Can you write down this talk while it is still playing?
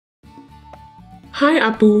Hi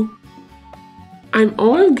Appu. I'm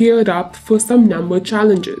all geared up for some number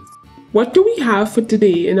challenges. What do we have for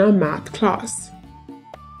today in our math class?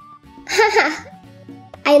 Haha!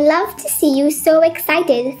 I love to see you so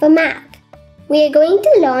excited for math. We are going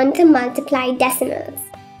to learn to multiply decimals.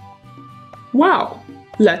 Wow!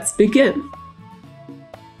 Let's begin.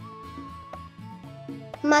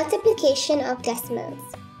 Multiplication of decimals.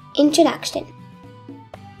 Introduction.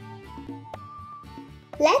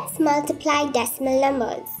 Let's multiply decimal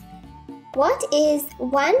numbers. What is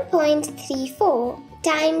 1.34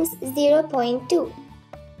 times 0.2?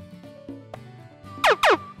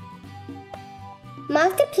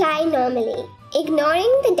 Multiply normally,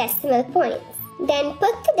 ignoring the decimal points. Then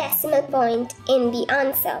put the decimal point in the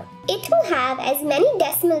answer. It will have as many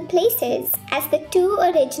decimal places as the two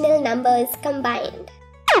original numbers combined.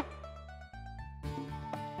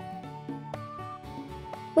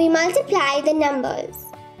 We multiply the numbers.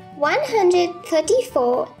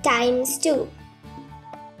 134 times 2.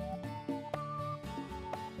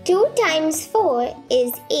 2 times 4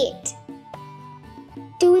 is 8.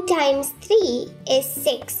 2 times 3 is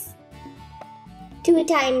 6. 2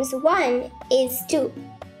 times 1 is 2.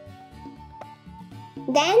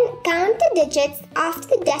 Then count the digits after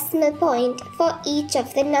the decimal point for each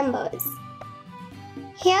of the numbers.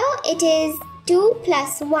 Here it is 2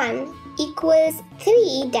 plus 1 equals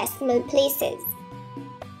 3 decimal places.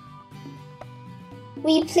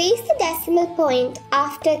 We place the decimal point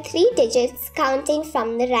after 3 digits counting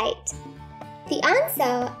from the right. The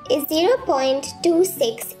answer is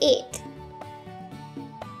 0.268.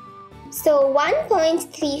 So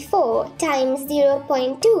 1.34 times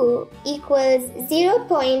 0.2 equals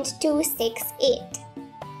 0.268.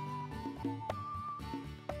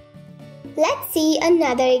 Let's see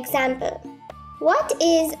another example. What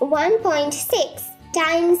is 1.6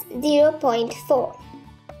 times 0.4?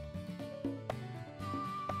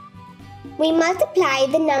 We multiply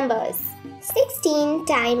the numbers. 16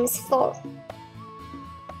 times 4.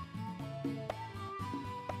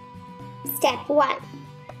 Step 1.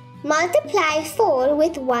 Multiply 4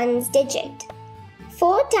 with 1's digit.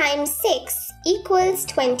 4 times 6 equals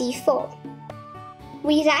 24.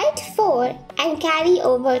 We write 4 and carry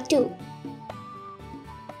over 2.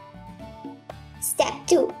 Step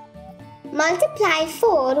 2. Multiply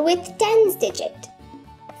 4 with 10's digit.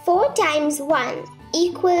 4 times 1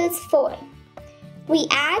 equals 4. We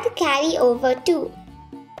add carry over 2.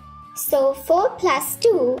 So 4 plus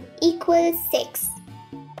 2 equals 6.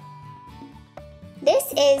 This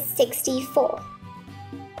is 64.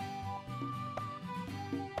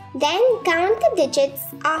 Then count the digits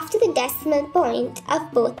after the decimal point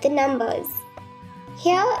of both the numbers.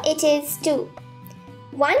 Here it is 2.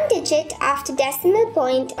 1 digit after decimal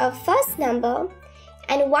point of first number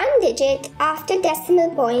and 1 digit after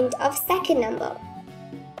decimal point of second number.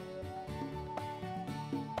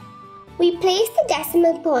 We place the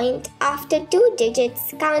decimal point after 2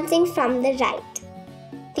 digits counting from the right.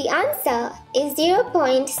 The answer is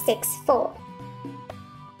 0.64.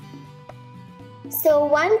 So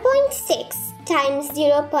 1.6 times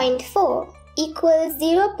 0.4 equals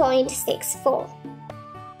 0.64.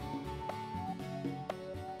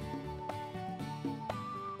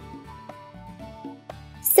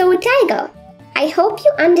 So Tiger, I hope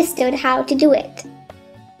you understood how to do it.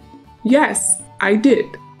 Yes, I did,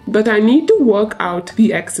 but I need to work out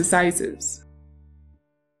the exercises.